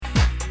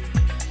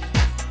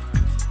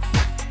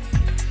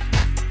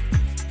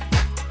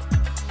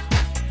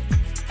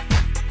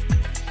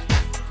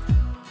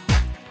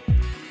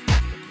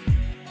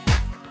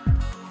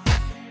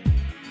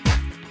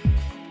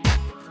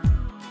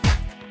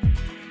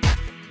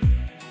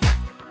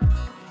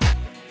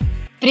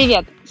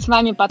Привет! С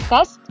вами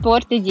подкаст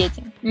 «Спорт и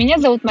дети». Меня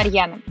зовут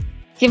Марьяна.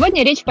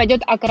 Сегодня речь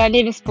пойдет о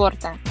королеве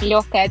спорта –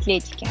 легкой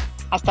атлетике.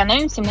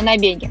 Остановимся мы на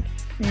беге.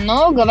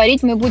 Но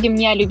говорить мы будем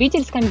не о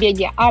любительском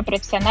беге, а о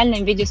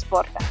профессиональном виде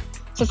спорта.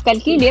 Со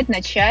скольки лет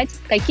начать,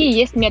 какие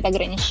есть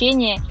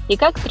медограничения и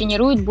как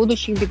тренируют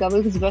будущих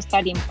беговых звезд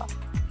Олимпа.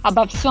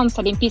 Обо всем с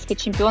олимпийской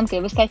чемпионкой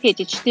в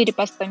эстафете 4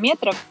 по 100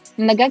 метров,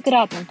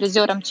 многократным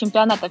призером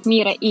чемпионатов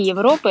мира и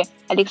Европы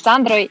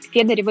Александрой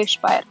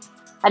Федоривой-Шпаер.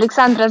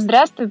 Александра,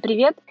 здравствуй,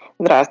 привет.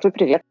 Здравствуй,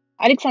 привет.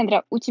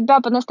 Александра, у тебя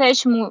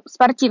по-настоящему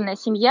спортивная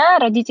семья,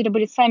 родители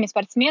были сами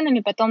спортсменами,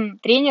 потом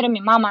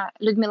тренерами, мама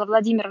Людмила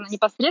Владимировна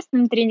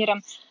непосредственным тренером.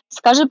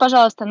 Скажи,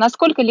 пожалуйста,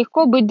 насколько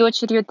легко быть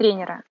дочерью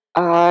тренера?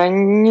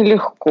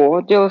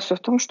 Нелегко. Дело все в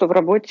том, что в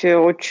работе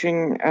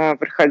очень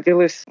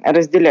приходилось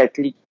разделять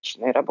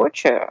личное и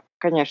рабочее.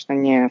 Конечно,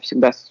 не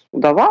всегда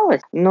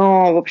удавалось,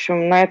 но, в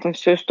общем, на этом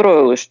все и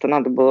строилось, что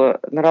надо было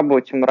на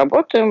работе мы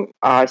работаем,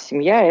 а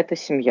семья – это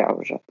семья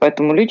уже.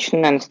 Поэтому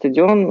личное на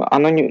стадион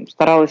оно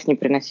старалось не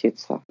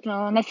приноситься.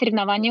 На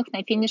соревнованиях,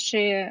 на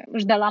финише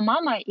ждала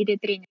мама или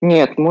тренер?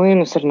 Нет, мы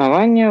на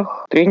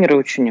соревнованиях тренер и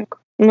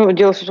ученик.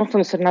 Дело в том, что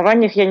на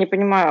соревнованиях я не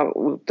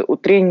понимаю, у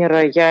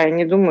тренера я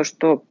не думаю,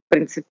 что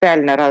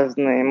принципиально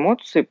разные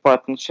эмоции по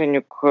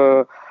отношению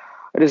к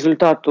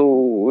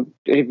результату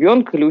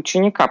ребенка или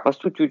ученика. По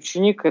сути,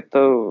 ученик –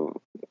 это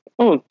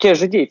те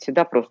же дети,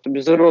 да, просто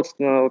без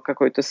родственной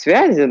какой-то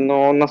связи,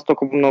 но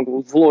настолько много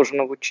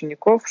вложено в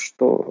учеников,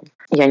 что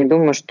я не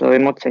думаю, что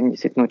эмоции они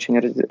действительно очень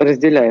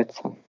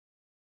разделяются.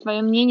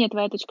 Твое мнение,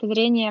 твоя точка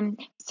зрения,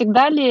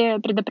 всегда ли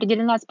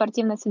предопределена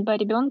спортивная судьба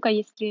ребенка,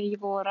 если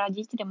его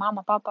родители,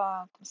 мама,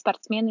 папа,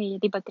 спортсмены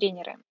либо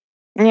тренеры?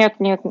 Нет,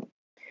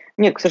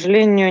 к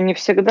сожалению, не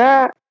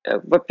всегда.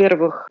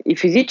 Во-первых, и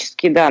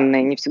физические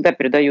данные не всегда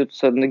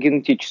передаются на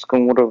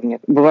генетическом уровне.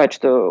 Бывает,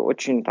 что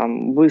очень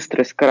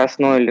быстрый,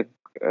 скоростной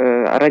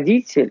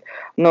родитель,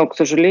 но, к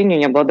сожалению,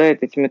 не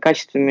обладает этими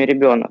качествами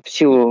ребенок в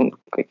силу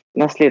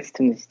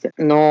наследственности.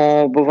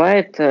 Но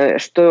бывает,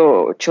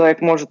 что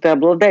человек может и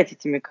обладать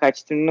этими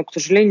качествами, но, к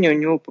сожалению, у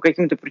него по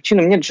каким-то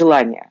причинам нет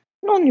желания.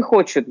 Он не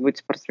хочет быть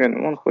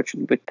спортсменом, он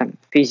хочет быть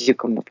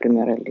физиком,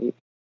 например, или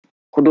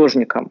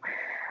художником.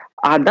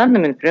 А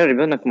данными, например,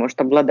 ребенок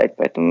может обладать.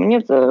 Поэтому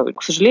нет,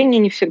 к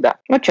сожалению, не всегда,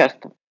 но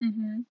часто.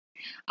 Угу.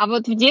 А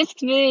вот в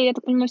детстве, я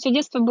так понимаю, все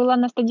детство было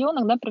на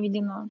стадионах, да,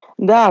 проведено?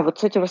 Да, вот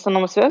с этим в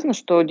основном связано,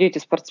 что дети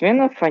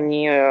спортсменов,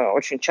 они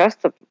очень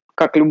часто,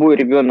 как любой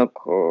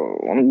ребенок,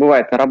 он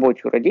бывает на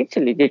работе у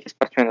родителей, дети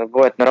спортсменов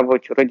бывают на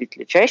работе у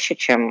родителей чаще,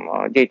 чем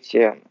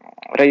дети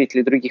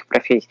родителей других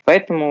профессий.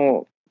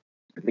 Поэтому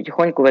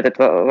потихоньку в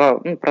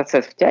этот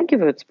процесс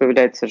втягиваются,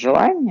 появляется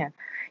желание,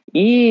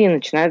 и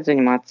начинают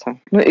заниматься.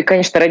 И,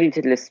 конечно,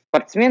 родители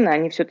спортсмены,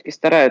 они все-таки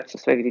стараются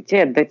своих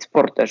детей отдать в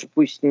спорт, даже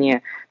пусть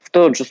не в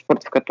тот же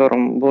спорт, в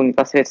котором был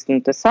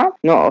непосредственно ты сам,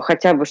 но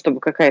хотя бы, чтобы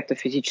какая-то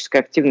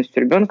физическая активность у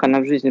ребенка,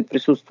 она в жизни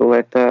присутствовала.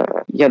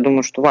 Это, я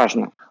думаю, что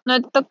важно.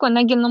 Это такое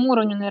на генном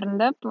уровне,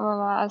 наверное,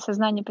 да,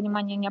 осознание,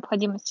 понимание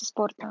необходимости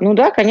спорта?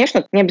 Да,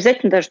 конечно. Не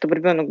обязательно даже, чтобы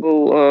ребенок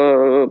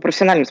был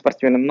профессиональным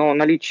спортсменом, но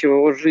наличие в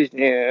его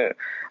жизни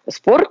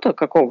спорта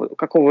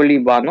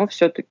какого-либо, оно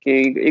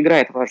все-таки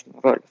играет важную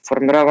роль в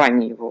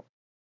формировании его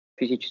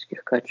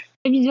физических качеств.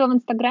 Я видела в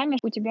Инстаграме,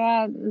 у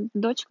тебя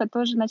дочка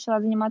тоже начала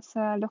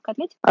заниматься легкой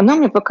атлетикой? Она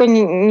мне пока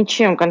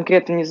ничем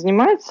конкретно не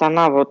занимается,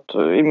 она вот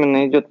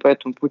именно идет по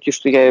этому пути,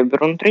 что я ее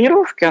беру на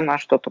тренировки, она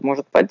что-то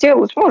может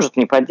поделать, может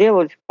не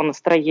поделать по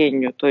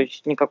настроению, то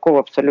есть никакого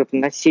абсолютно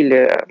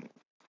насилия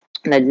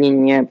над ней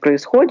не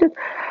происходит.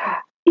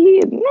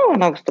 И,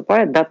 она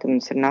выступает, да, на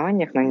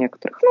соревнованиях на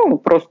некоторых,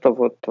 просто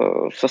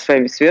со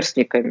своими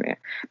сверстниками.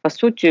 По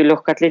сути,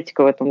 легкая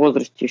атлетика в этом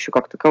возрасте еще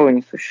как таковой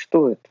не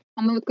существует.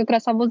 А мы вот как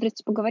раз о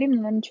возрасте поговорим,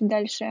 наверное, чуть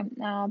дальше,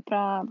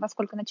 про во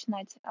сколько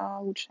начинать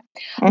лучше.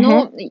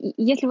 Но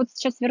если вот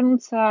сейчас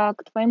вернуться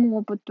к твоему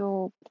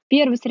опыту,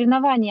 первые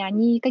соревнования,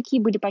 они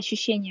какие были по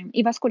ощущениям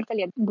и во сколько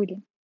лет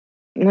были?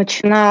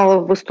 Начинала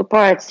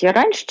выступать я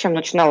раньше, чем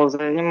начинала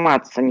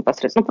заниматься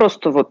непосредственно.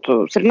 Просто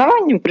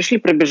соревнованиями пришли,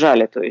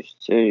 пробежали, то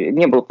есть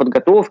не было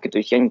подготовки, то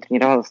есть я не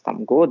тренировалась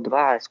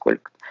год-два,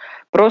 сколько-то.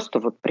 Просто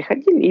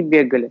приходили и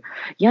бегали.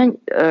 Я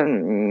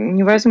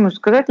не возьму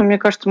сказать, но мне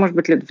кажется, может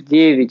быть, лет в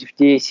 9, в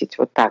 10,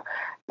 вот так.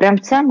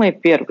 Прям самые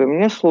первые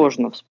мне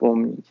сложно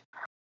вспомнить.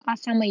 А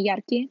самые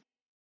яркие?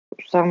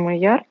 Самые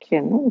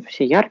яркие?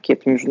 Все яркие,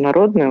 это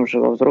международные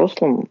уже во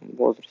взрослом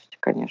возрасте,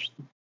 конечно.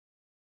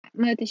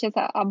 Это сейчас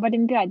об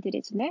Олимпиаде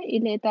речь, да?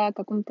 Или это о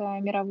каком-то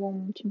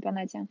мировом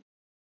чемпионате?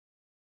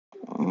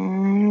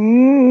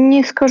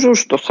 Не скажу,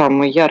 что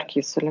самые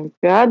яркие с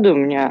Олимпиады. У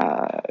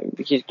меня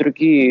есть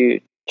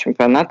другие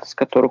чемпионаты, с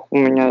которых у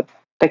меня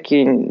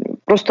такие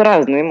просто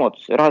разные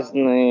эмоции,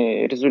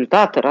 разные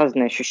результаты,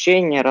 разные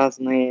ощущения,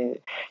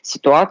 разные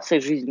ситуации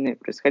жизненные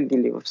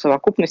происходили в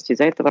совокупности,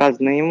 из-за этого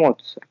разные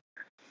эмоции.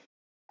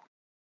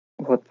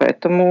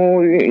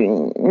 Поэтому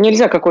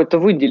нельзя какой-то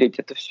выделить,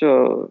 это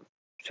все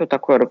все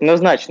такое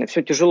равнозначное,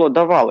 все тяжело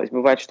давалось.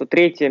 Бывает, что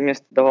третье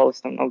место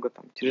давалось намного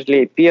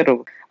тяжелее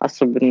первого,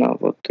 особенно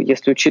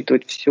если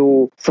учитывать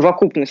всю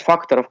совокупность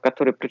факторов,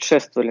 которые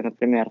предшествовали,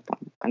 например,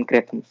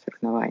 конкретному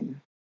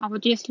соревнованию. А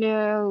вот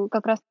если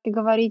как раз-таки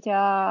говорить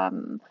о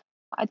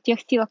тех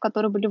силах,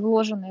 которые были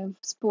вложены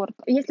в спорт,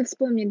 если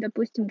вспомнить,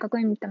 допустим,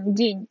 какой-нибудь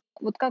день,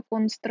 вот как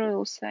он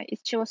строился,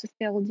 из чего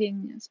состоял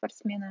день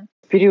спортсмена?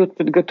 Период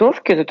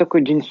подготовки – это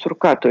такой день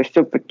сурка, то есть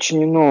все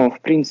подчинено,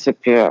 в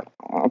принципе,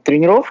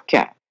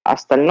 тренировке, а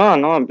остальное,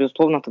 оно,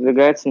 безусловно,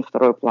 отодвигается на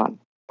второй план.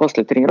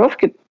 После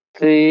тренировки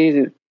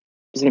ты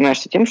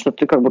занимаешься тем, что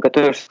ты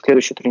готовишься к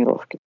следующей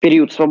тренировке.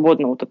 Период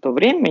свободного этого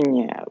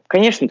времени,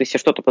 конечно, ты себе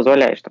что-то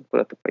позволяешь,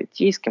 куда-то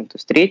пойти, с кем-то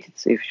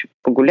встретиться и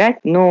погулять,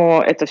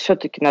 но это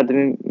все-таки надо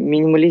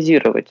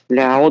минимализировать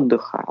для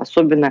отдыха.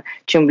 Особенно,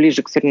 чем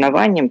ближе к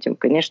соревнованиям, тем,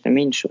 конечно,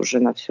 меньше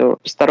уже на все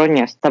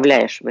постороннее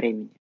оставляешь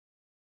времени.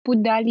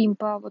 Путь до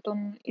Олимпа,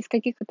 он из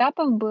каких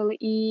этапов был?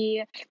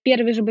 И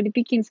первые же были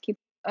пекинские.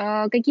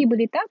 Какие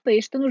были этапы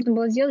и что нужно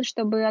было сделать,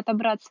 чтобы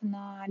отобраться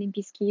на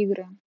Олимпийские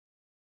игры?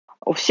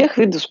 У всех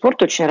видов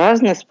спорта очень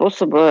разные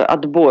способы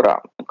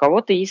отбора. У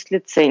кого-то есть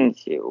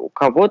лицензии, у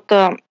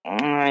кого-то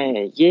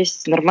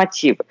есть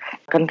нормативы.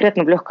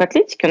 Конкретно в легкой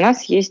атлетике у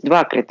нас есть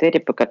два критерия,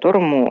 по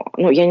которому...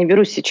 я не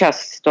беру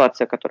сейчас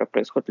ситуацию, которая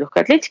происходит в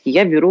легкой атлетике,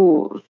 я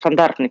беру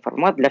стандартный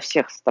формат для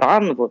всех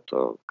стран,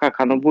 как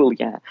оно было.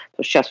 Потому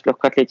что сейчас в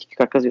легкой атлетике,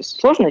 как известно,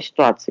 сложная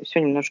ситуация,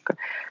 все немножко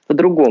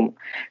по-другому.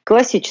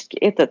 Классически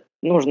это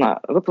нужно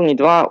выполнить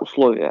два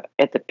условия.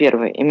 Это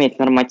первое, иметь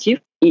норматив.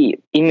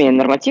 И, имея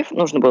норматив,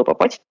 нужно было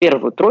попасть в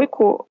первую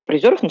тройку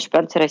призеров на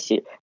чемпионате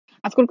России.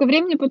 А сколько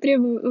времени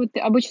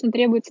обычно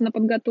требуется на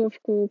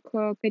подготовку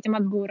к этим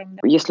отборам?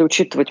 Да? Если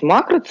учитывать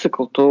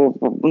макроцикл, то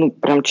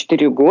прям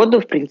 4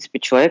 года, в принципе,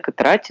 человек и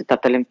тратит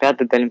от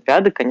Олимпиады до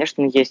Олимпиады.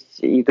 Конечно,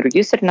 есть и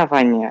другие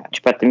соревнования,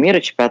 чемпионаты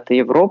мира, чемпионаты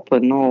Европы,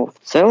 но в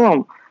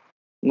целом,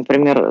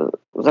 например,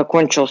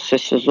 закончился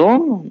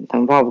сезон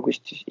в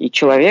августе, и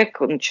человек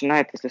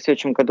начинает, если в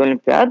следующем году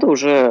Олимпиада,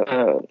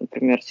 уже,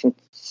 например, с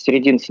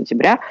середины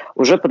сентября,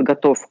 уже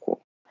подготовку.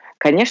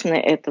 Конечно,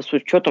 это с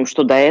учетом,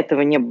 что до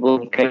этого не было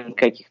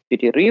никаких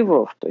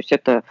перерывов, то есть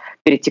это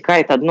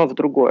перетекает одно в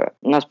другое.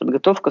 У нас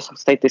подготовка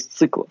состоит из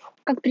циклов.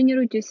 Как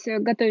тренируетесь,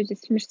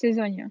 готовитесь в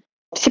межсезонье?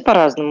 Все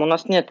по-разному. У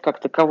нас нет как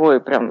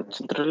таковой прям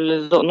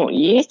централизованной...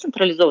 есть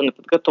централизованная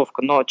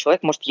подготовка, но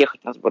человек может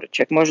ехать на сборы.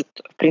 Человек может,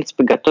 в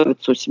принципе,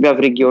 готовиться у себя в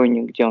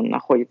регионе, где он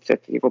находится,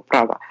 это его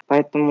право.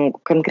 Поэтому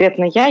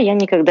конкретно я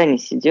никогда не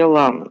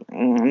сидела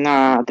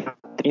на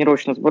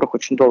тренировочных сборах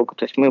очень долго.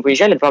 То есть мы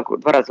выезжали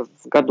два раза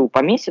в году по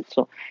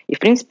месяцу, и, в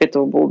принципе,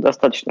 этого было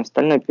достаточно.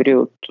 Остальной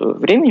период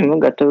времени мы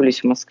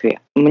готовились в Москве.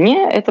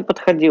 Мне это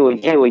подходило.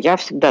 Я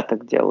всегда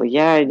так делала.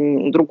 Я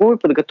другой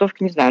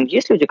подготовки не знаю.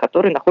 Есть люди,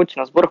 которые находятся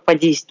на сборах по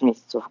 10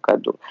 месяцев в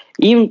году.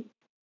 Им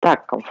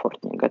так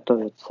комфортнее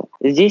готовиться.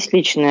 Здесь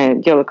личное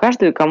дело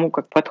каждого, кому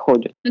как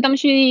подходит. Там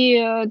еще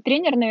и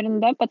тренер,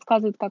 наверное,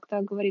 подсказывает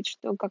как-то, говорит,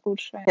 что как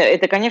лучше.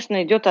 Это,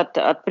 конечно, идет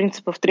от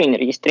принципов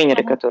тренера. Есть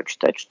тренеры, которые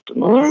считают, что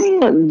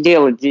нужно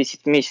делать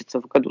 10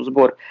 месяцев в году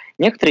сбор.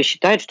 Некоторые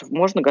считают, что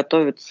можно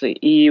готовиться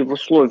и в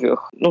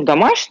условиях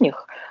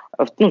домашних,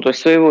 то есть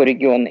своего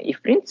региона. И,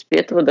 в принципе,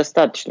 этого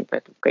достаточно.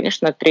 Поэтому,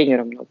 конечно, от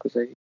тренера много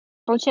зависит.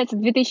 Получается, в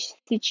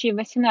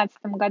 2018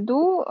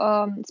 году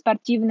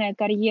спортивная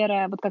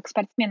карьера, как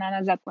спортсмена,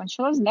 она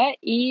закончилась, да,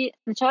 и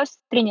началась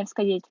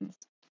тренерская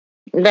деятельность.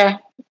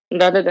 Да.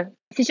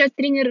 Сейчас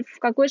тренер в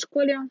какой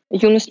школе?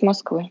 Юность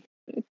Москвы.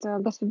 Это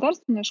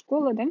государственная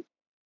школа, да?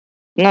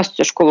 У нас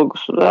все школы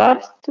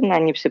государственные,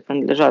 они все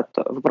принадлежат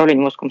в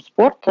управлении Моском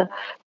спорта.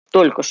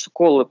 Только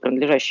школы,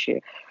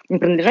 не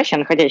принадлежащие, а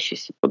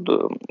находящиеся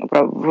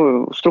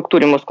в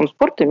структуре Моском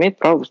спорта, имеют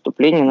право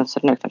выступления на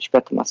соревнованиях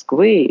чемпионата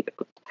Москвы и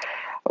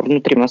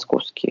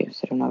внутримосковские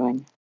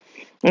соревнования.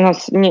 У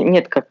нас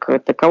нет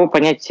как такового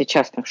понятия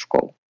частных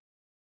школ.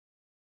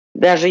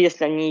 Даже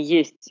если они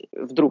есть,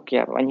 вдруг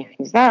я о них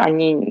не знаю,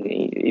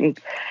 им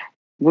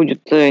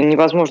будет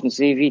невозможно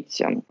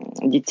заявить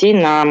детей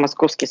на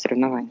московские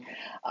соревнования.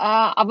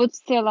 А в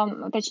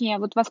целом, точнее,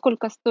 во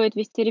сколько стоит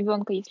вести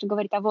ребенка, если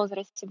говорить о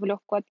возрасте в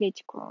легкую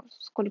атлетику?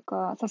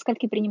 Со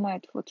скольки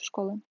принимают в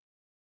школы?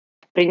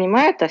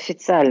 Принимают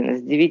официально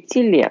с 9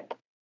 лет.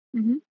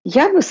 Угу.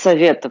 Я бы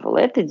советовала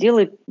это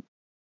делать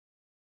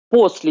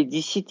после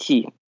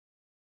 10.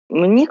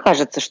 Мне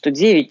кажется, что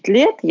 9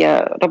 лет,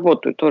 я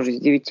работаю тоже с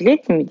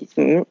 9-летними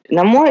детьми,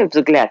 на мой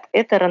взгляд,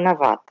 это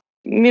рановато.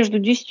 Между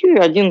 10 и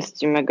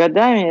 11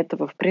 годами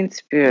этого, в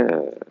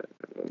принципе,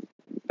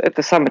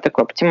 это самый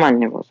такой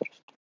оптимальный возраст.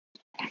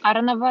 А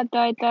рановато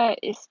это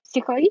с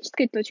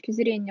психологической точки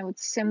зрения,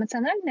 с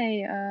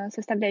эмоциональной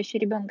составляющей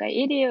ребенка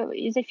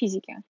или из-за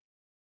физики?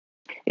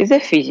 Из-за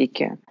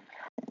физики.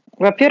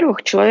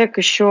 Во-первых, человек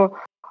еще,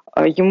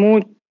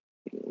 ему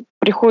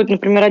приходит,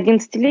 например,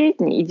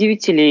 11-летний и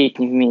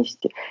 9-летний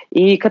вместе,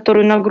 и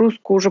которую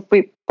нагрузку уже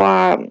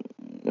пора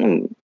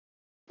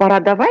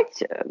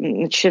давать,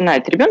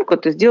 начинать ребенку,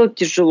 это сделать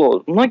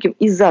тяжело. Многим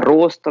из-за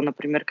роста,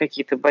 например,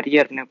 какие-то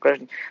барьерные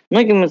упражнения.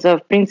 Многим из-за,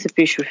 в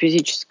принципе, еще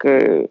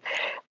физической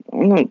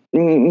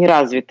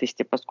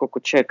неразвитости, поскольку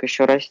человек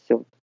еще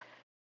растет.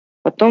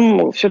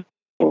 Потом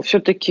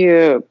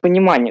все-таки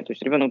понимание, то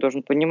есть ребенок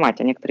должен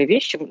понимать, а некоторые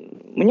вещи,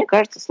 мне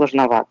кажется,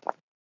 сложновато.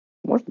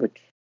 Может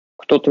быть,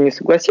 кто-то не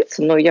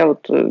согласится, но у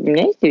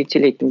меня есть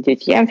 9-летние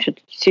дети, я им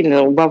все-таки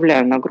сильно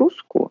убавляю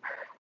нагрузку,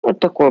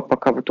 такое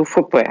пока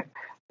УФП,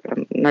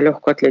 прям на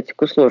легкую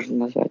атлетику сложно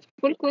назвать.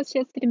 Сколько у вас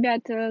сейчас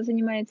ребят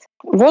занимается?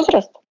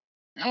 Возраст?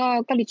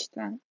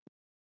 Количество?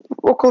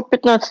 Около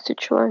 15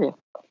 человек.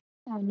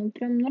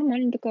 Прям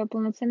нормально, такая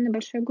полноценная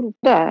большая группа.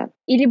 Да.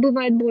 Или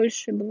бывает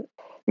больше?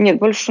 Нет,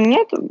 больше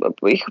нет,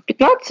 их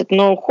 15,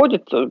 но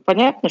ходят,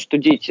 понятно, что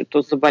дети,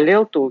 то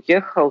заболел, то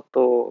уехал,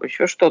 то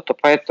еще что-то,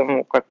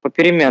 поэтому как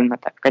попеременно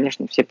так,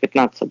 конечно, все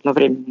 15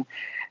 одновременно.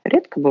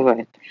 Редко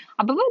бывает.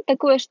 А бывает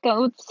такое, что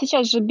вот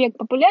сейчас же бег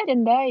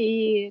популярен, да,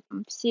 и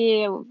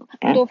все,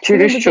 кто в клубы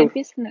Чересчур.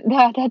 записаны,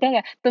 да,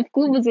 кто в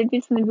клубы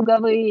записаны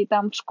беговые,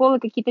 там в школы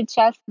какие-то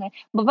частные.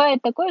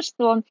 Бывает такое,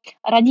 что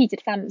родитель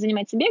сам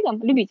занимается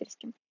бегом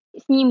любительским,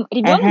 с ним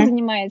ребенок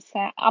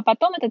занимается, а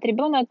потом этот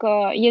ребенок,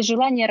 есть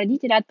желание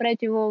родителя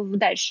отправить его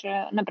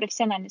дальше на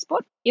профессиональный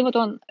спорт, и вот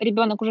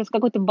ребенок уже с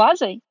какой-то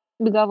базой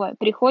беговой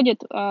приходит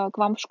к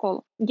вам в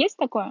школу. Есть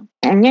такое?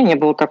 У меня не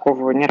было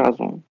такого ни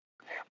разу.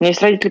 У меня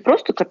есть родители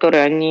просто,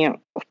 которые, они,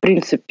 в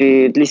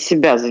принципе, для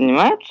себя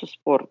занимаются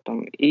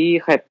спортом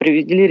и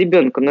привели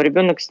ребенка, но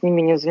ребенок с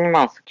ними не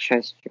занимался, к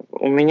счастью.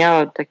 У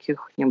меня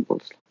таких не было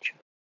случаев.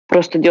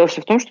 Просто дело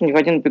все в том, что ни в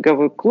один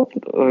беговой клуб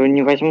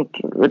не возьмут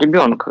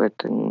ребенка.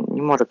 Это не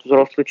может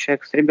взрослый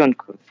человек с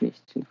ребенком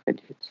вместе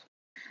находиться.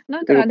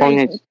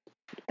 Выполнять.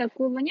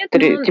 Такого нет.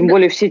 Тем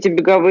более все эти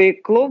беговые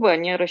клубы,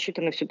 они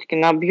рассчитаны все-таки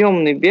на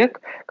объемный бег,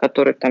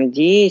 который там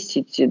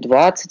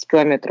 10-20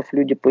 километров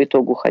люди по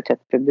итогу хотят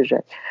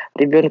пробежать.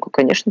 Ребенку,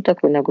 конечно,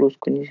 такую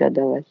нагрузку нельзя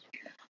давать.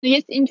 Но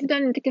есть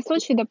индивидуальные такие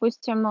случаи,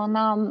 допустим,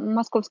 на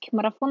московских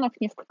марафонах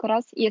несколько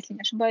раз, если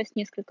не ошибаюсь,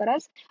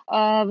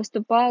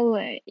 выступал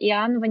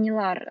Иоанн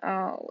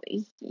Ванилар.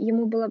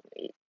 Ему было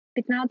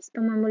 15,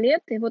 по-моему,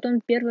 лет, и вот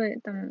он первый,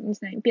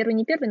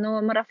 не первый,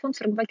 но марафон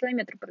 42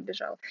 километра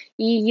пробежал.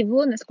 И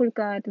его,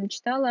 насколько я там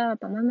читала,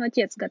 по-моему,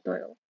 отец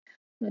готовил.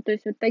 То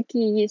есть вот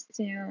такие есть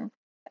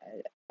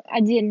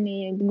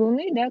отдельные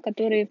бегуны, да,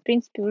 которые, в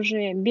принципе,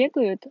 уже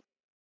бегают,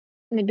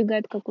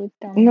 набегают какую-то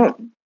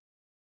там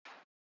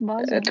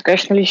базу. Это,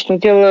 конечно, личное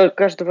дело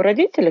каждого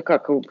родителя,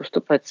 как его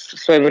поступать со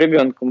своим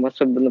ребенком,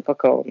 особенно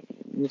пока он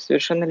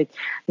несовершеннолетний.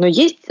 Но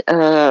есть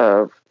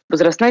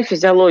возрастная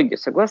физиология.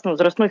 Согласно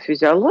возрастной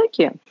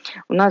физиологии,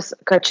 у нас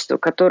качество,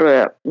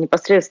 которое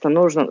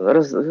непосредственно нужно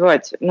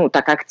развивать,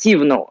 так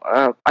активно,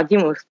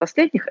 одним из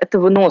последних, это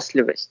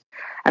выносливость.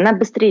 Она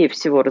быстрее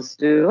всего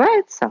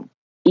развивается,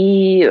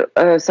 и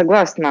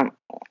согласно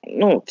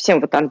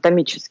всем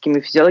анатомическим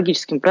и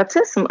физиологическим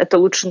процессам, это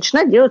лучше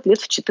начинать делать лет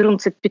в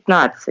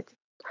 14-15.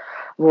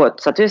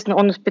 Соответственно,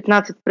 он в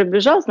 15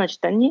 пробежал,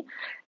 значит, они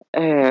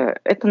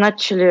это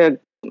начали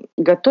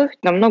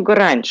готовить намного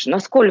раньше.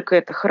 Насколько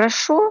это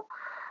хорошо,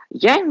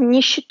 я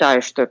не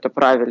считаю, что это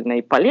правильно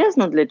и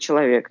полезно для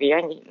человека.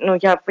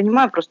 Я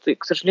понимаю, просто,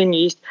 к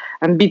сожалению, есть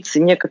амбиции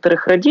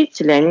некоторых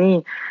родителей,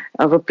 они,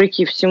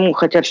 вопреки всему,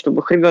 хотят,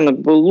 чтобы их ребенок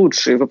был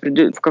лучше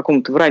в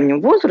каком-то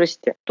раннем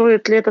возрасте.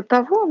 Стоит ли это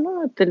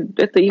того?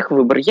 Это их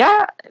выбор.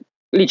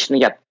 Лично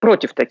я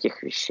против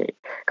таких вещей.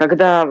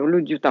 Когда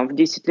люди в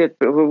 10 лет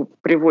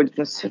приводят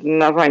на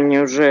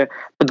соревнования уже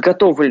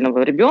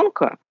подготовленного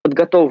ребенка,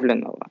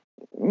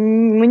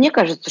 мне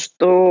кажется,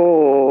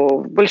 что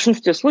в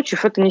большинстве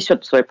случаев это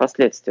несет свои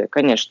последствия,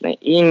 конечно,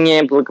 и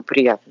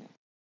неблагоприятные.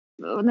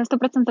 На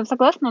 100%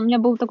 согласна. У меня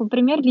был такой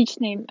пример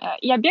личный.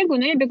 Я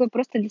бегаю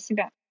просто для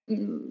себя.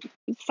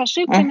 С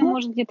ошибками,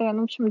 может, где-то,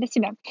 в общем, для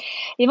себя.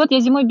 И вот я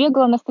зимой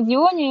бегала на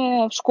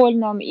стадионе в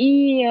школьном,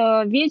 и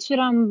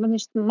вечером,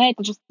 значит, на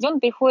этот же стадион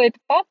приходит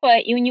папа,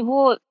 и у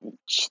него 2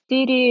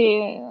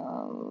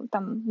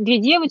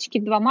 девочки,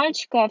 2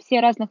 мальчика,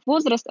 все разных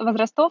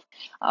возрастов,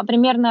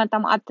 примерно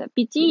от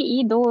 5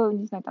 и до,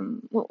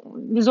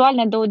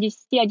 визуально до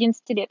 10-11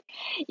 лет.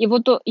 И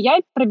вот я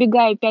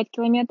пробегаю 5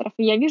 километров,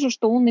 и я вижу,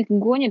 что он их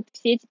гонит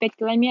все эти 5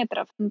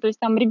 километров. То есть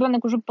там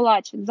ребенок уже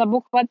плачет, за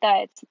бок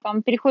хватается,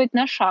 там переходит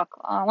на шаг.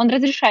 Он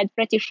разрешает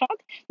пройти шаг,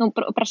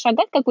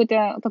 прошагать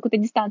какую-то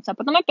дистанцию, а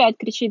потом опять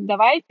кричит: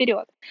 давай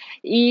вперед.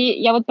 И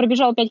я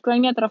пробежала 5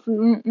 километров,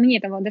 мне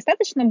этого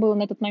достаточно было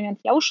на тот момент,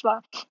 я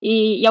ушла. И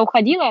я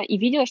уходила и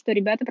видела, что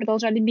ребята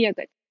продолжали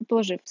бегать.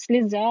 Тоже в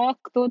слезах,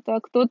 кто-то,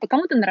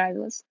 кому-то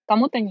нравилось,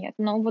 кому-то нет.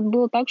 Но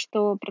было так,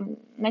 что прям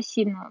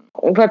насильно.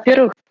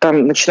 Во-первых,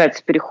 там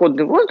начинается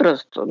переходный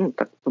возраст,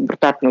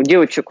 пубертатный. У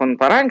девочек он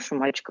пораньше, у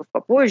мальчиков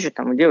попозже,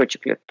 у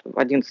девочек лет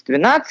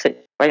 11-12.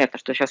 Понятно,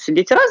 что сейчас все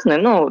дети разные,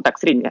 но так,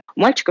 среднее.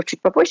 У мальчиков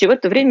чуть попозже. И в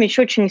это время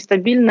еще очень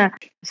нестабильное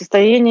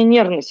состояние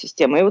нервной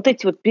системы. И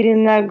эти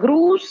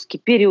перенагрузки,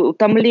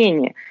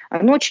 переутомление,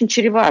 оно очень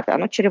чревато.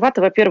 Оно чревато,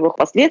 во-первых,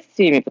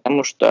 последствиями,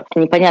 потому что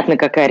непонятно,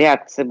 какая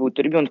реакция будет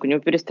у ребенка. У него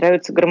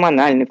перестраивается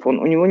гормональный фон,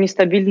 у него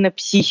нестабильна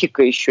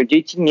психика еще,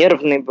 дети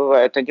нервные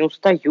бывают, они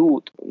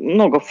устают.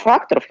 Много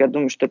факторов, я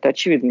думаю, что это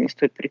очевидно, не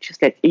стоит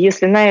перечислять. И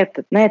если на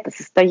это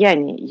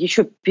состояние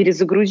еще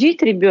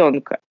перезагрузить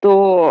ребенка,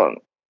 то,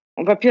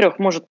 во-первых,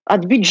 может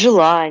отбить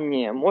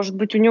желание, может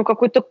быть, у него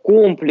какой-то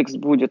комплекс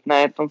будет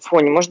на этом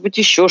фоне, может быть,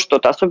 еще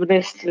что-то. Особенно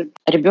если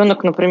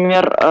ребенок,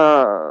 например,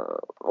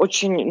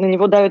 очень на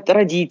него давят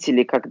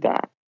родители,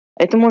 когда.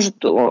 Это может,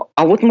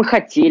 а вот мы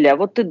хотели, а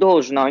вот ты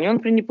должен, а у него,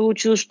 например, не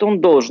получилось, что он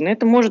должен. И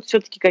это может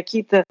все-таки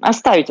какие-то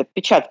оставить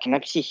отпечатки на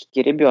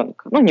психике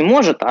ребенка. Ну, не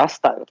может, а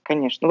оставит,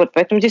 конечно. Вот,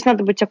 поэтому здесь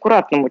надо быть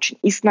аккуратным очень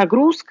и с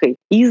нагрузкой,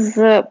 и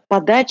с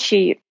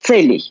подачей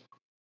целей.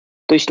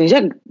 То есть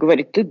нельзя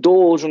говорить, ты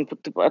должен,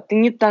 а ты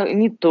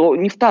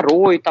не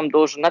второй там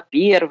должен, а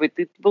первый,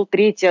 ты был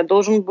третий, а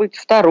должен быть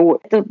второй.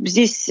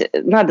 Здесь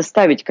надо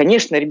ставить,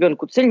 конечно,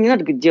 ребенку цель, не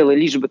надо говорить, делай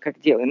лишь бы как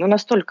делай, но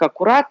настолько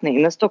аккуратно и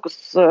настолько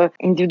с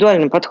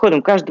индивидуальным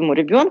подходом к каждому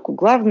ребенку.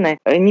 Главное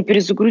не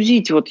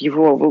перезагрузить вот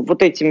его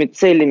вот этими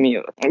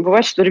целями.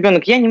 Бывает, что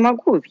ребенок, я не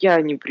могу, я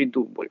не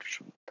приду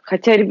больше.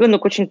 Хотя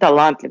ребенок очень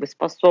талантливый,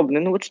 способный,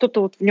 но вот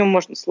что-то вот в нем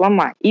можно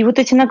сломать. И вот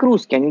эти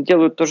нагрузки, они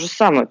делают то же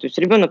самое. То есть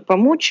ребенок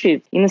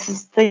помучает, и на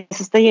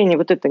состоянии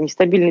вот этой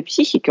нестабильной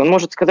психики он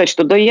может сказать,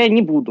 что да, я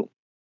не буду.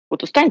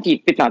 Вот устаньте ей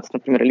 15,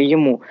 например, или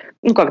ему,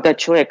 ну, когда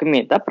человек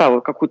имеет, да, право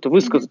какую-то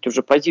высказать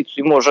уже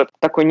позицию, и может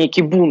такой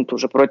некий бунт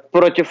уже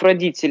против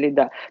родителей,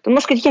 да, то он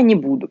может сказать, я не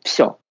буду,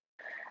 все.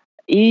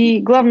 И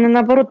главное,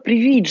 наоборот,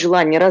 привить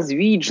желание,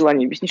 развить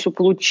желание, объяснить, что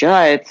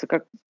получается,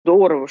 как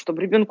здорово,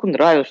 чтобы ребенку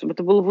нравилось, чтобы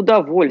это было в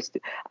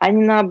удовольствие, а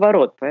не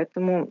наоборот.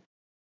 Поэтому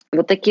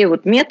вот такие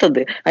вот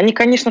методы, они,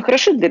 конечно,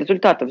 хороши для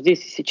результатов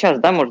здесь и сейчас,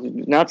 да, может, в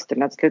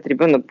 12-13 лет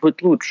ребенок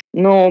будет лучше,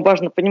 но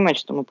важно понимать,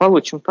 что мы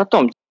получим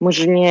потом. Мы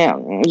же не...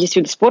 Есть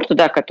виды спорта,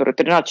 да, которые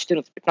 13,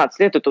 14, 15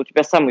 лет, это у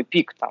тебя самый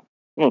пик там,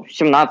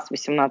 17,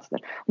 18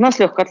 даже. У нас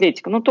легкая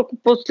атлетика, но только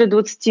после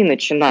 20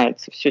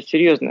 начинается все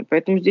серьезное.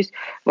 Поэтому здесь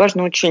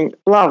важно очень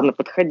плавно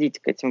подходить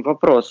к этим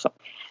вопросам.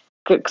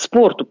 К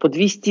спорту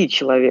подвести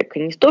человека.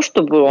 Не то,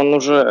 чтобы он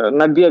уже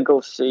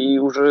набегался и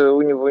уже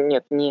у него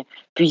нет ни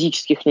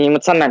физических, ни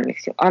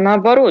эмоциональных сил, а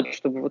наоборот,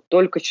 чтобы вот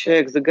только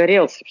человек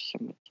загорелся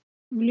всем этим.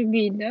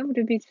 Влюбить, да?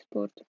 Влюбить в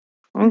спорт.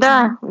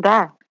 Да,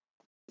 да.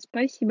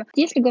 Спасибо.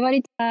 Если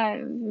говорить о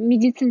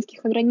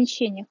медицинских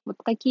ограничениях, вот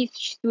какие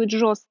существуют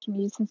жесткие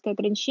медицинские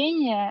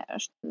ограничения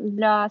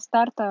для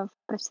старта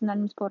в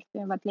профессиональном спорте,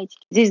 в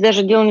атлетике? Здесь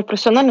даже дело не в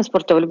профессиональном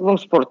спорте, а в любом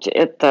спорте.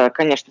 Это,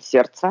 конечно,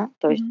 сердце.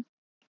 То есть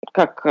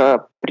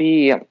как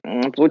при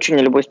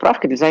получении любой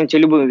справки для занятия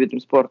любым видом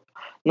спорта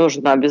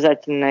нужно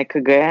обязательно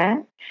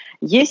ЭКГ.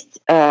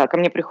 Есть, ко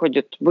мне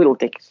был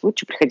такой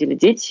случай, приходили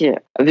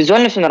дети,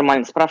 визуально все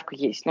нормально, справка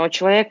есть, но у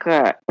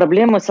человека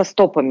проблемы со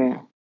стопами,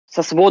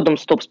 со сводом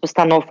стоп, с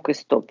постановкой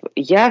стоп.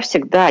 Я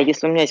всегда,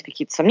 если у меня есть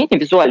какие-то сомнения,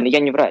 визуально, я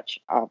не врач,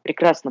 а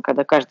прекрасно,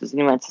 когда каждый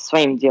занимается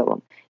своим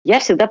делом, я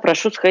всегда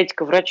прошу сходить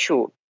к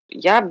врачу.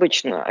 Я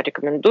обычно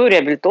рекомендую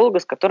реабилитолога,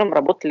 с которым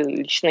работали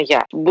лично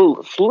я.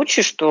 Был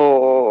случай,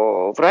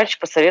 что врач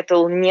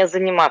посоветовал не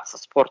заниматься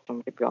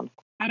спортом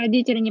ребенку. А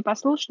родители не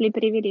послушали и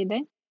привели, да?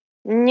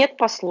 Нет,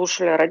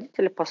 послушали,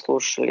 родители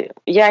послушали.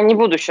 Я не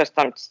буду сейчас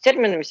там с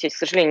терминами сидеть, к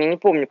сожалению, не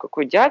помню,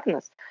 какой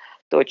диагноз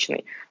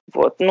точный.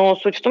 Вот. Но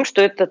суть в том,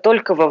 что это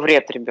только во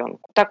вред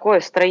ребенку. Такое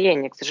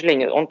строение, к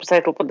сожалению, он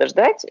посоветовал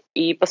подождать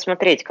и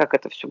посмотреть, как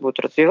это все будет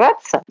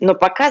развиваться, но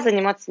пока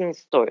заниматься не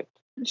стоит.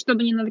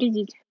 Чтобы не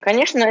навредить.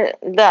 Конечно,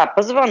 да,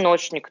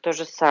 позвоночник то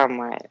же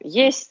самое.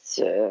 Есть,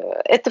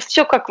 это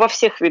все как во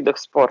всех видах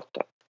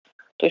спорта.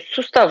 То есть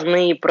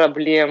суставные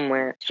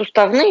проблемы,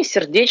 суставные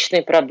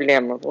сердечные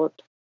проблемы.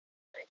 Вот.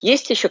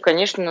 Есть еще,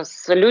 конечно,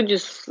 люди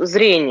с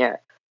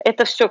зрения.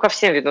 Это все ко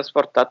всем видам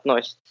спорта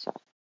относится.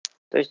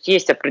 То есть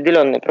есть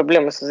определенные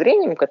проблемы со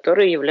зрением,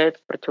 которые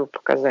являются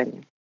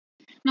противопоказанием.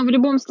 Но в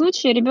любом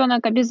случае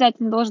ребенок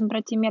обязательно должен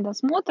пройти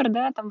медосмотр,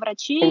 да, там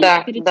врачи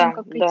перед тем,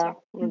 как прийти.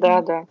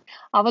 Да.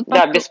 А вот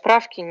да, без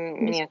справки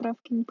нет. Без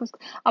справки не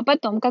пускают. А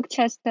потом, как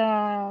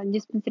часто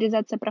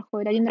диспансеризация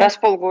проходит? Один раз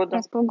в полгода.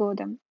 Раз в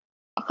полгода.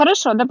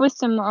 Хорошо,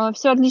 допустим,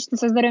 все отлично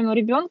со здоровьем у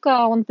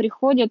ребенка, он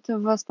приходит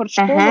в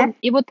спортшколу,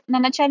 и вот на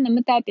начальном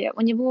этапе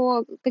у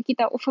него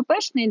какие-то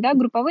ОФПшные, да,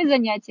 групповые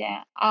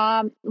занятия.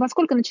 А во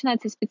сколько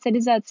начинается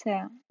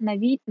специализация на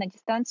вид, на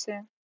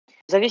дистанцию?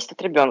 Зависит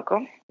от ребенка,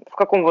 в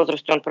каком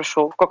возрасте он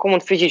пришел, в каком он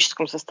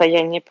физическом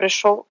состоянии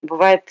пришел.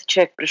 Бывает,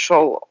 человек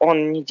пришел,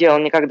 он не делал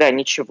никогда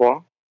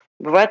ничего.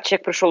 Бывает,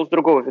 человек пришел с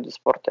другого вида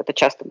спорта. Это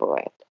часто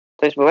бывает.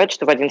 То есть бывает,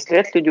 что в 11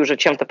 лет люди уже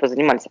чем-то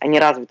позанимались, они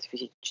развиты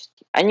физически.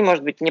 Они,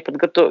 может быть, не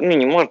подготовлены,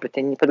 они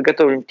не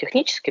подготовлены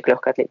технически к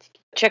легкой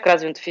атлетике. Человек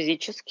развит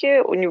физически,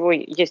 у него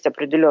есть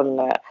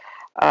определенная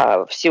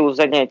в силу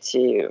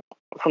занятий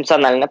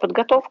функциональная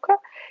подготовка,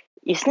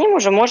 и с ним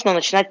уже можно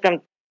начинать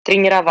прям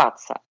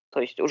тренироваться, то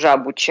есть уже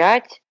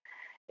обучать.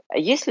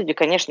 Есть люди,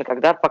 конечно,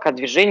 когда пока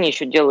движения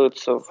еще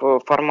делаются в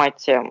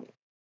формате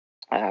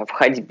в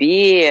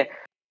ходьбе,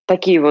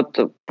 такие вот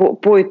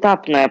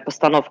поэтапная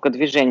постановка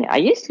движения. А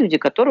есть люди,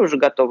 которые уже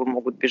готовы,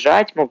 могут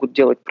бежать, могут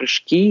делать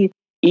прыжки.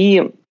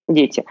 И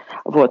дети.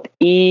 Вот.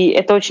 И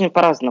это очень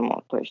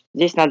по-разному. То есть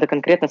здесь надо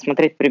конкретно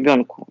смотреть по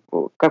ребенку,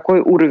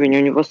 какой уровень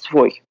у него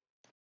свой.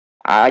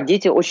 А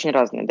дети очень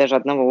разные, даже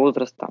одного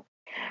возраста.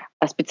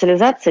 А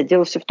специализация,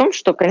 дело все в том,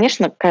 что,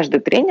 конечно, каждый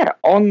тренер,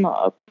 он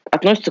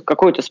относится к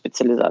какой-то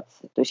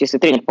специализации. То есть если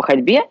тренер по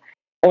ходьбе,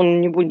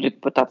 он не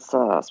будет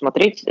пытаться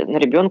смотреть на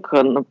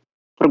ребенка на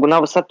прыгуна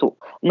в высоту.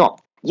 Но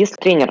если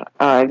тренер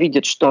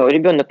видит, что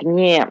ребенок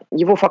не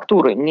его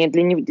фактуры, не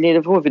для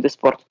его вида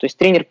спорта, то есть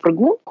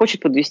тренер-прыгун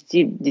хочет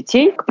подвести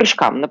детей к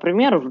прыжкам,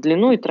 например, в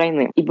длину и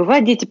тройным. И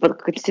бывают дети по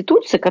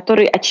конституции,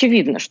 которые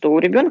очевидно, что у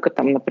ребенка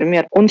там,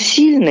 например, он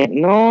сильный,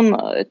 но он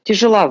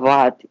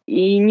тяжеловат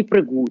и не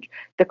прыгуч.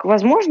 Так,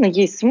 возможно,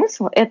 есть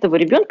смысл этого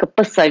ребенка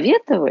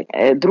посоветовать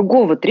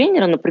другого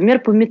тренера,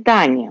 например, по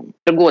метаниям.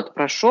 Год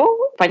прошел,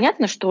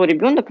 понятно, что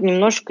ребенок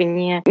немножко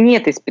не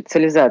этой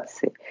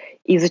специализации.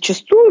 И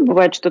зачастую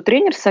бывает, что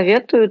тренер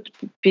советует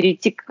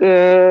перейти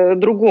к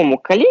другому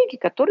коллеге,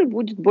 который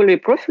будет более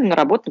профильно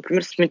работать,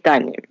 например, с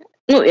метаниями.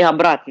 Ну и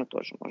обратно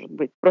тоже может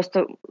быть.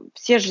 Просто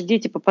все же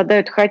дети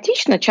попадают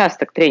хаотично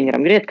часто к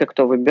тренерам, редко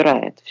кто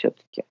выбирает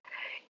все-таки.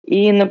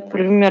 И,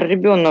 например,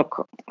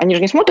 ребенок, они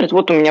же не смотрят,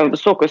 вот у меня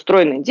высокая,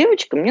 стройная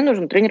девочка, мне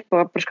нужен тренер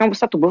по прыжкам в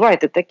высоту.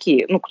 Бывают и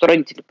такие, кто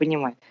родители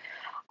понимают.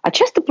 А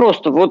часто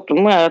просто, вот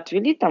мы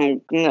отвели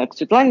там к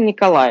Светлане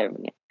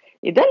Николаевне.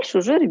 И дальше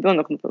уже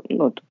ребенок,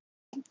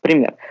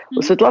 пример,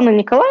 у Светланы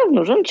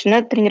Николаевны уже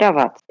начинает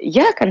тренироваться.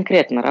 Я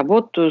конкретно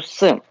работаю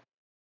с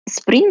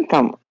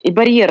спринтом и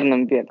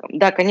барьерным бегом.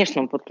 Да,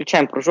 конечно, мы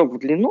подключаем прыжок в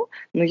длину,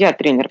 но я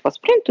тренер по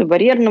спринту и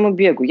барьерному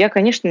бегу. Я,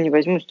 конечно, не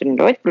возьмусь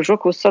тренировать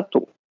прыжок в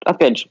высоту.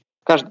 Опять же,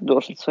 каждый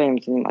должен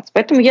своим заниматься.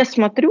 Поэтому я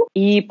смотрю,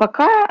 и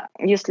пока,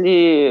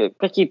 если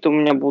какие-то у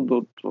меня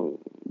будут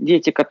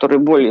дети, которые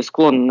более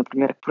склонны,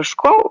 например, к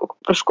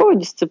прыжковой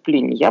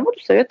дисциплине, я буду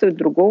советовать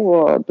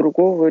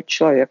другого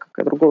человека,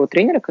 другого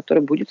тренера,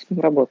 который будет с ним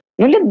работать.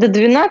 Лет до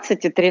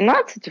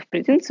 12-13, в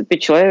принципе,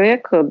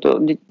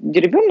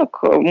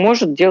 ребенок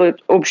может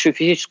делать общую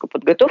физическую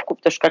подготовку,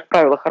 потому что, как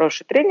правило,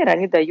 хорошие тренеры,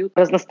 они дают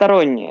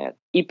разносторонние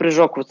и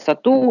прыжок в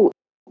высоту,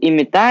 и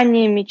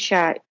метание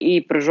мяча, и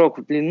прыжок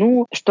в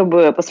длину,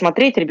 чтобы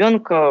посмотреть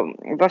ребенка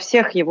во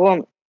всех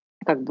его,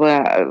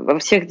 во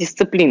всех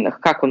дисциплинах,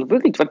 как он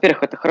выглядит.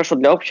 Во-первых, это хорошо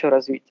для общего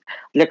развития,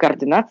 для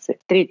координации.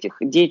 В-третьих,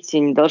 дети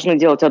не должны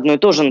делать одно и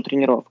то же на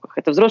тренировках.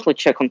 Это взрослый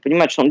человек, он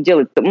понимает, что он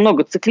делает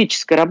много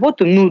циклической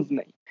работы,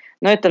 нудной.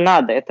 Но это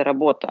надо, это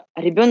работа.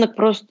 А ребенок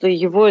просто,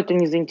 его это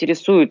не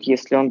заинтересует,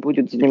 если он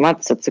будет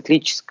заниматься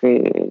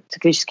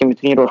циклическими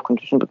тренировками.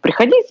 То есть он будет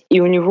приходить, и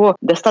у него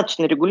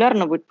достаточно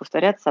регулярно будет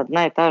повторяться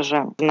одна и та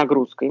же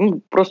нагрузка. Ему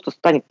просто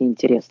станет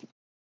неинтересно.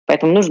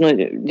 Поэтому нужно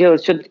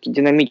делать все-таки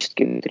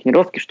динамические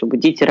тренировки, чтобы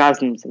дети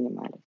разным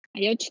занимались.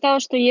 Я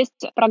читала, что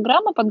есть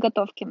программа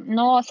подготовки,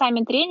 но сами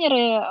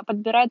тренеры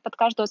подбирают под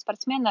каждого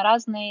спортсмена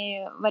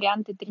разные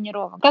варианты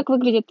тренировок. Как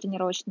выглядит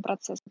тренировочный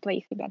процесс у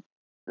твоих ребят?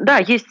 Да,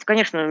 есть,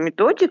 конечно,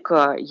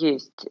 методика,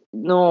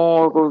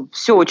 но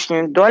все очень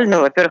индивидуально.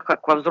 Во-первых,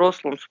 как во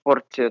взрослом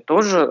спорте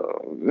тоже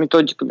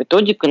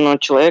методика, но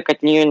человек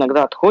от нее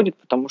иногда отходит,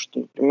 потому что,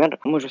 например,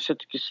 мы же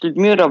все-таки с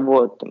людьми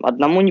работаем.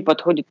 Одному не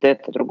подходит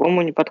это,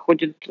 другому не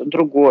подходит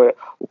другое.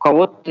 У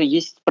кого-то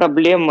есть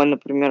проблемы,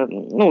 например,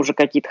 уже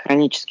какие-то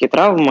хронические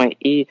травмы,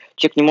 и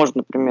человек не может,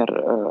 например,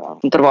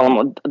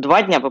 интервалом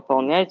 2 дня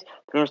выполнять,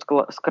 например,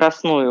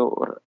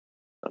 скоростную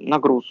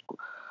нагрузку.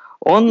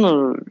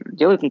 Он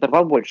делает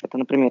интервал больше, это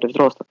на примере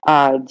взрослых.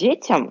 А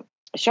детям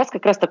сейчас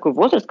как раз такой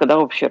возраст, когда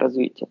общее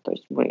развитие. То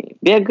есть мы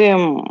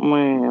бегаем,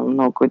 мы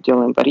много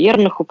делаем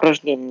барьерных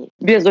упражнений,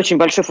 без очень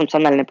большой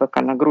функциональной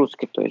пока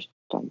нагрузки, то есть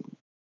там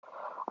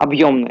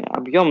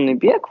объемный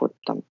бег,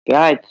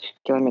 5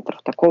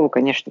 километров, такого,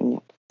 конечно,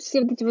 нет.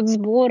 Все вот эти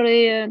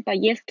сборы,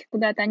 поездки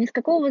куда-то, они с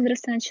какого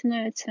возраста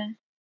начинаются?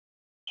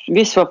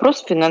 Весь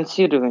вопрос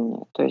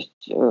финансирования. То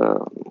есть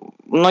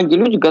многие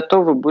люди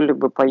готовы были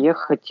бы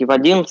поехать и в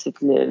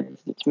 11 лет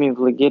с детьми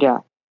в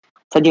лагеря,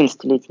 с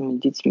 11-летними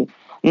детьми.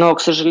 Но, к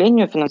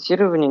сожалению,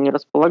 финансирование не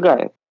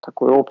располагает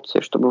такой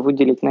опции, чтобы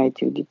выделить на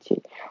этих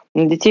детей.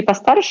 На детей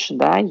постарше,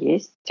 да,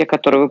 есть те,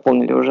 которые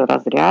выполнили уже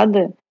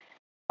разряды.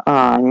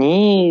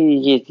 Они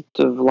ездят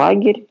в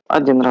лагерь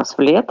 1 раз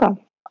в лето.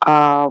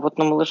 А вот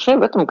на малышей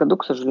в этом году,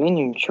 к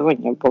сожалению, ничего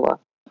не было.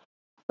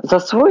 За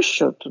свой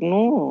счет,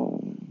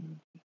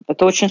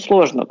 это очень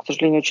сложно. К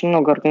сожалению, очень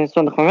много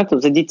организационных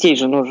моментов. За детей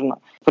же нужна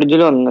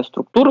определенная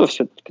структура,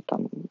 все-таки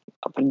там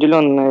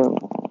определенные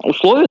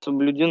условия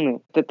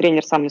соблюдены.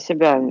 Тренер сам на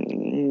себя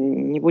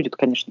не будет,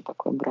 конечно,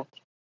 такое брать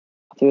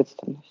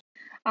ответственность.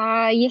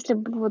 А если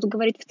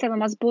говорить в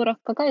целом о сборах,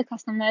 какая их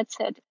основная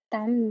цель?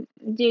 Там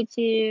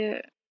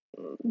дети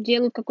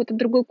делают какой-то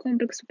другой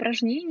комплекс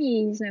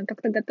упражнений, не знаю,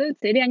 как-то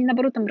готовятся, или они,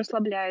 наоборот, там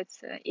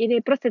расслабляются,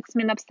 или просто это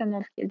смена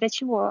обстановки? Для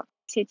чего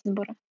все эти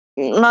сборы?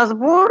 На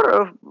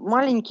сбор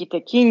маленькие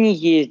такие не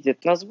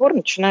ездят. На сбор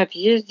начинают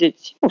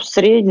ездить в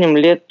среднем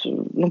лет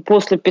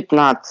после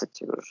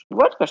 15 уже.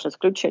 Бывают, конечно,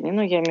 исключения,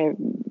 но я имею в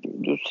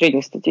виду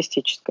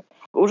среднестатистическое.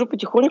 Уже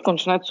потихоньку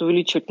начинается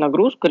увеличивать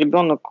нагрузку.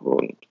 Ребенок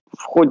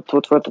входит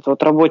вот в этот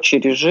вот рабочий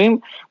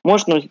режим,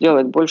 можно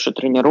сделать больше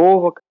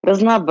тренировок,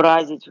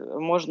 разнообразить.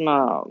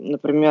 Можно,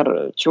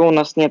 например, чего у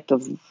нас нет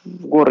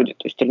в городе,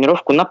 то есть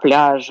тренировку на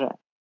пляже,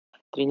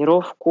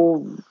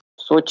 тренировку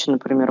в Сочи,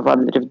 например, в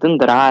Адлере, в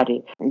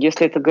Дендрарии.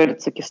 Если это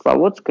говорится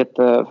Кисловодск,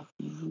 это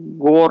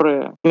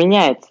горы.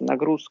 Меняется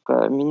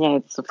нагрузка,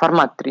 меняется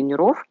формат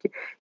тренировки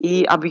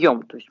и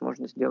объем. То есть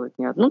можно сделать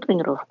не одну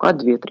тренировку, а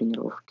 2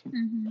 тренировки.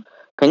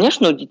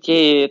 Конечно, у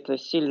детей это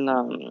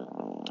сильно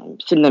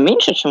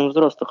меньше, чем у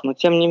взрослых, но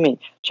тем не менее.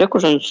 Человек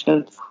уже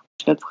начинает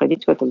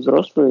входить в этот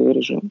взрослый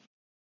режим.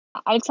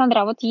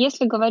 Александра, вот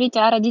если говорить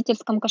о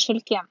родительском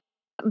кошельке,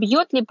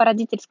 бьет ли по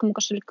родительскому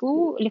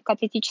кошельку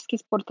легкоатлетический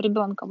спорт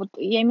ребенка? Вот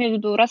я имею в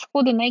виду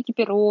расходы на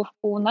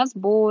экипировку, на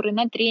сборы,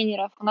 на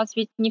тренеров. У нас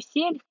ведь не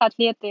все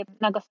легкоатлеты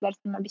на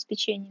государственном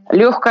обеспечении.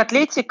 Легкая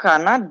атлетика,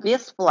 она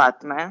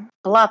бесплатная.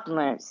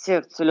 Платная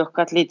секция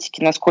легкой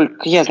атлетики,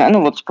 насколько я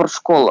знаю, в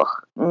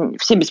спортшколах,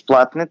 все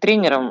бесплатные.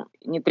 Тренерам,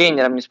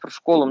 ни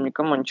спортшколам,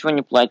 никому ничего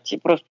не платите.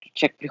 Просто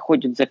человек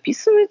приходит,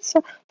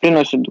 записывается,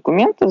 приносит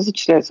документы,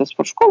 зачисляется в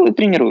спортшколу и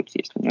тренируется.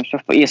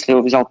 Если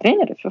его взял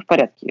тренер, все в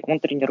порядке, он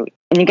тренирует.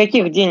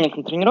 Никаких денег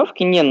на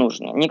тренировки не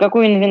нужно,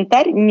 никакой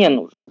инвентарь не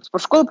нужен.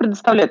 Спортшкола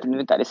предоставляет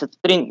инвентарь.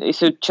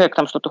 Если человек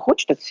там что-то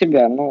хочет от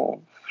себя,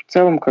 в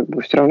целом,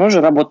 все равно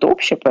же работа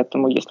общая,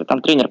 поэтому если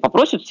там тренер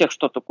попросит всех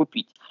что-то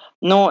купить,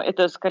 но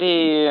это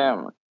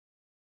скорее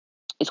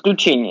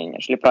исключение,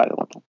 нежели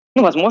правило.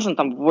 Возможно,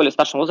 в более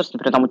старшем возрасте,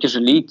 например,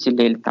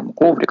 утяжелители или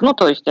коврик,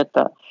 то есть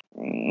это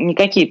не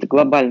какие-то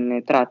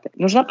глобальные траты.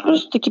 Нужна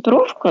просто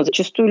экипировка.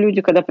 Зачастую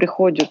люди, когда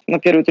приходят на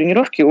первые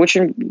тренировки,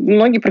 очень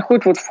многие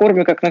приходят в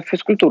форме, как на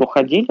физкультуру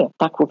ходили,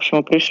 так, в общем,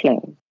 и пришли.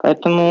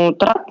 Поэтому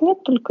трат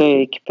нет,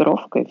 только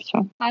экипировка и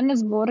все. А на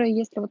сборы,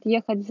 если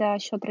ехать за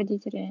счет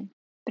родителей,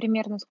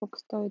 примерно сколько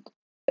стоит?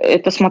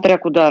 Это смотря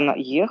куда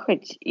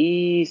ехать,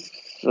 и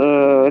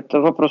это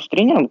вопрос с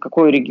тренером,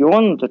 какой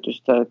регион, то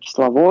есть это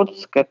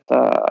Кисловодск,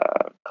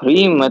 это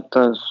Крым,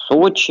 это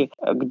Сочи,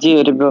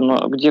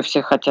 где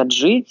все хотят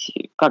жить,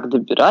 как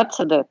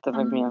добираться до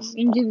этого места.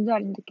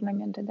 Индивидуальные такие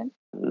моменты, да?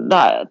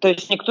 Да, то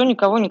есть никто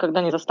никого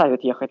никогда не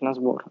заставит ехать на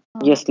сбор.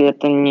 Если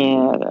это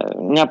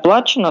не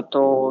оплачено,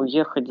 то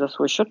ехать за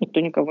свой счет никто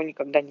никого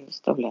никогда не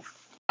заставляет.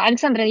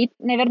 Александра, и,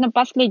 наверное,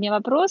 последний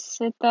вопрос.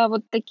 Это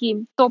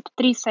такие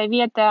топ-3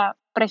 совета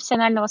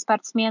профессионального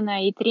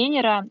спортсмена и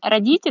тренера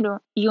родителю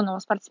юного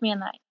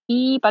спортсмена,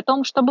 и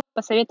потом, что бы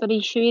посоветовали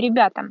еще и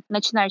ребятам,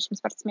 начинающим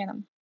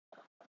спортсменам?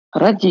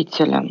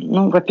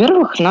 Родителям.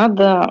 Во-первых,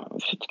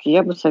 все-таки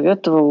я бы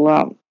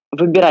советовала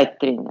выбирать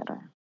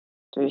тренера.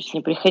 То есть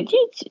не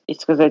приходить и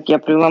сказать, я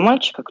привела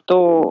мальчика,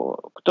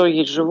 кто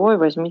есть живой,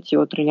 возьмите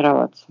его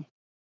тренироваться.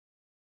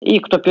 И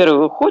кто первый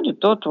выходит,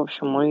 тот, в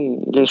общем,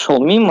 или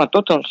шел мимо,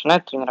 тот и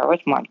начинает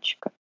тренировать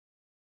мальчика.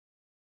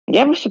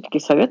 Я бы все-таки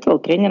советовала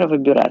тренера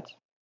выбирать.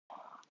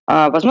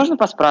 Возможно,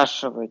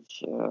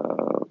 поспрашивать.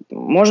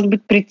 Может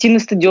быть, прийти на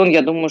стадион.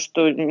 Я думаю,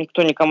 что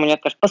никто никому не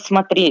откажет.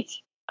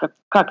 Посмотреть,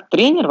 как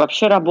тренер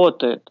вообще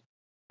работает,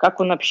 как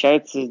он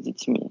общается с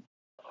детьми.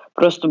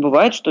 Просто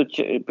бывает, что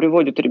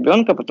приводят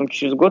ребенка, потом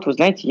через год, вы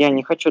знаете, я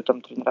не хочу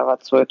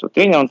тренироваться у этого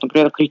тренера, он,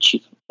 например,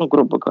 кричит,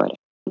 грубо говоря.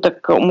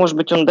 Так, может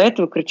быть, он до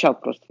этого кричал,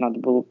 просто надо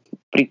было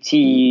прийти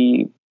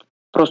и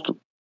просто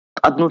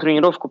одну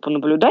тренировку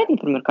понаблюдать,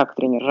 например, как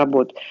тренер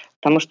работает,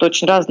 потому что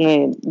очень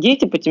разные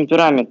дети по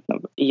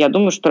темпераменту, и я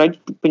думаю, что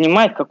родитель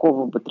понимает,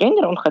 какого бы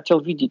тренера он хотел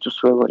видеть у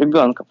своего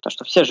ребенка, потому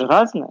что все же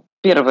разные.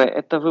 Первое –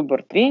 это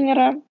выбор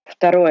тренера.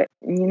 Второе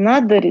 – не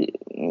надо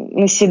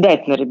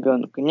наседать на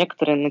ребенка.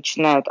 Некоторые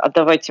начинают,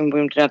 давайте мы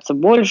будем тренироваться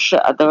больше,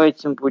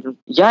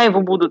 я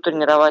его буду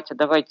тренировать,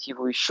 давайте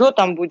его еще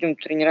будем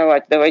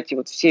тренировать,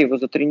 давайте все его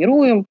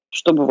затренируем,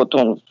 чтобы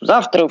он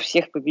завтра у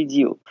всех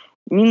победил.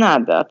 Не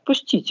надо,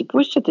 отпустите.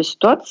 Пусть эта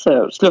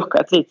ситуация с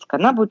легкой атлетикой,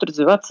 она будет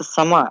развиваться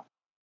сама.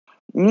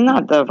 Не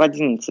надо в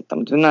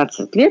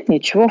 11-12 лет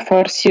ничего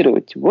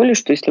форсировать. Тем более,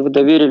 что если вы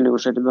доверили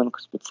уже ребенка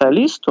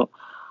специалисту,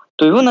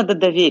 то его надо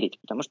доверить.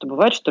 Потому что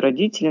бывает, что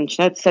родители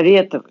начинают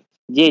советовать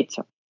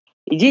детям.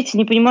 И дети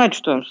не понимают,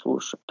 что им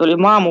слушать. То ли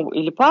маму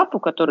или папу,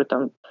 который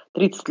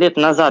 30 лет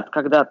назад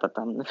когда-то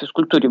на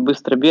физкультуре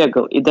быстро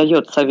бегал и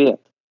дает совет.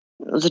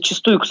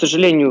 Зачастую, к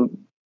сожалению,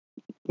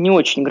 не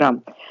очень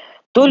грамотно.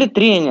 То ли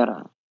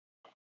тренера.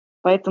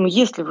 Поэтому,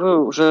 если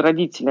вы уже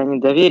родители, они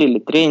доверили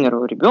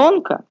тренеру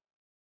ребенка,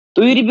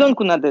 то и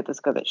ребенку надо это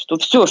сказать, что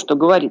все, что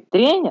говорит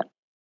тренер,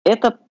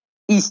 это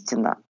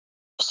истина.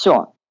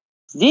 Все.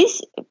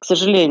 Здесь, к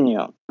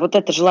сожалению,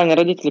 это желание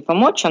родителей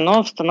помочь,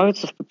 оно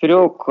становится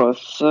впоперек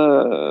с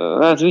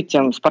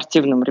развитием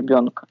спортивным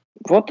ребенка.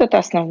 Это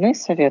основные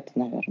советы,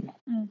 наверное.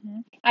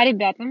 Угу. А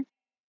ребятам?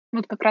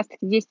 Как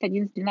раз-таки 10,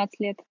 11, 12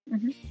 лет.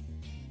 Угу.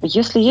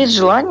 Если есть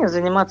желание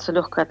заниматься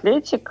легкой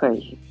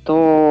атлетикой,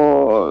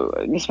 то,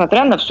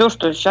 несмотря на все,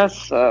 что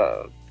сейчас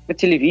по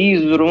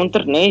телевизору, в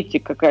интернете,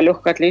 какая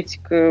легкая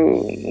атлетика,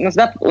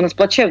 у нас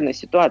плачевная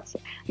ситуация.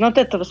 Но от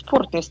этого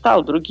спорт не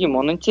стал другим.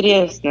 Он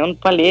интересный, он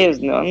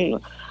полезный,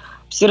 он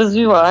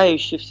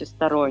всеразвивающий,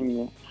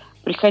 всесторонний.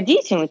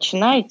 Приходите,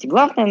 начинайте.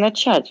 Главное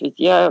начать. Ведь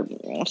я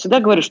всегда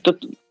говорю, что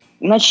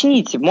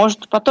начните,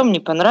 может, потом не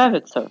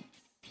понравится.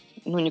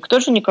 Никто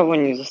же никого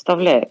не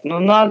заставляет.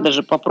 Надо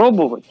же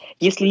попробовать.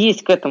 Если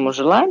есть к этому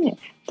желание,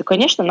 то,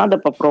 конечно, надо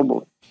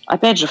попробовать.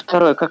 Опять же,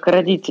 второе, как и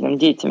родителям,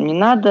 детям, не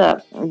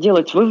надо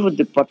делать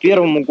выводы по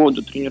первому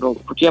году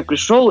тренировок. Вот я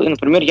пришел, и,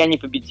 например, я не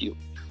победил.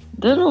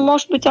 Да,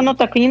 может быть, оно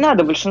так и не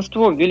надо.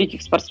 Большинство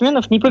великих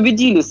спортсменов не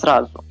победили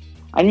сразу.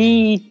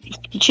 Они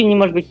в течение,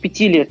 может быть, 5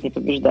 лет не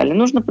побеждали.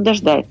 Нужно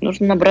подождать,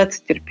 нужно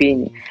набраться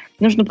терпения,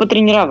 нужно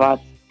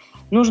потренироваться.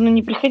 Нужно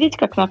не приходить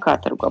как на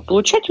каторгу, а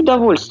получать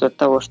удовольствие от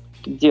того, что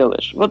ты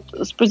делаешь. Вот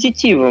с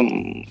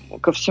позитивом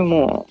ко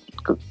всему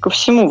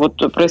вот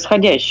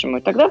происходящему.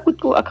 И тогда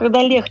будет, а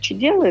когда легче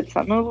делается,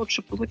 оно и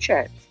лучше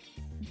получается.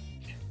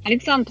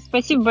 Александр,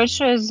 спасибо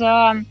большое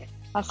за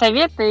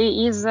советы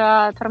и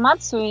за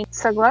информацию.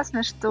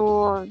 Согласна,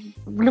 что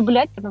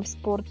влюбляться в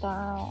спорт,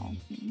 а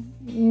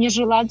не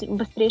желать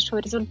быстрейшего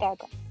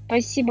результата.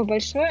 Спасибо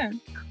большое.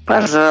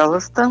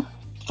 Пожалуйста.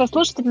 Со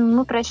слушателями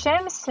мы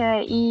прощаемся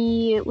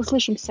и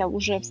услышимся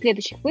уже в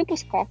следующих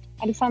выпусках.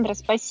 Александра,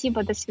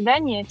 спасибо, до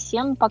свидания.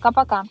 Всем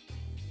пока-пока.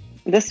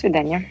 До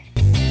свидания.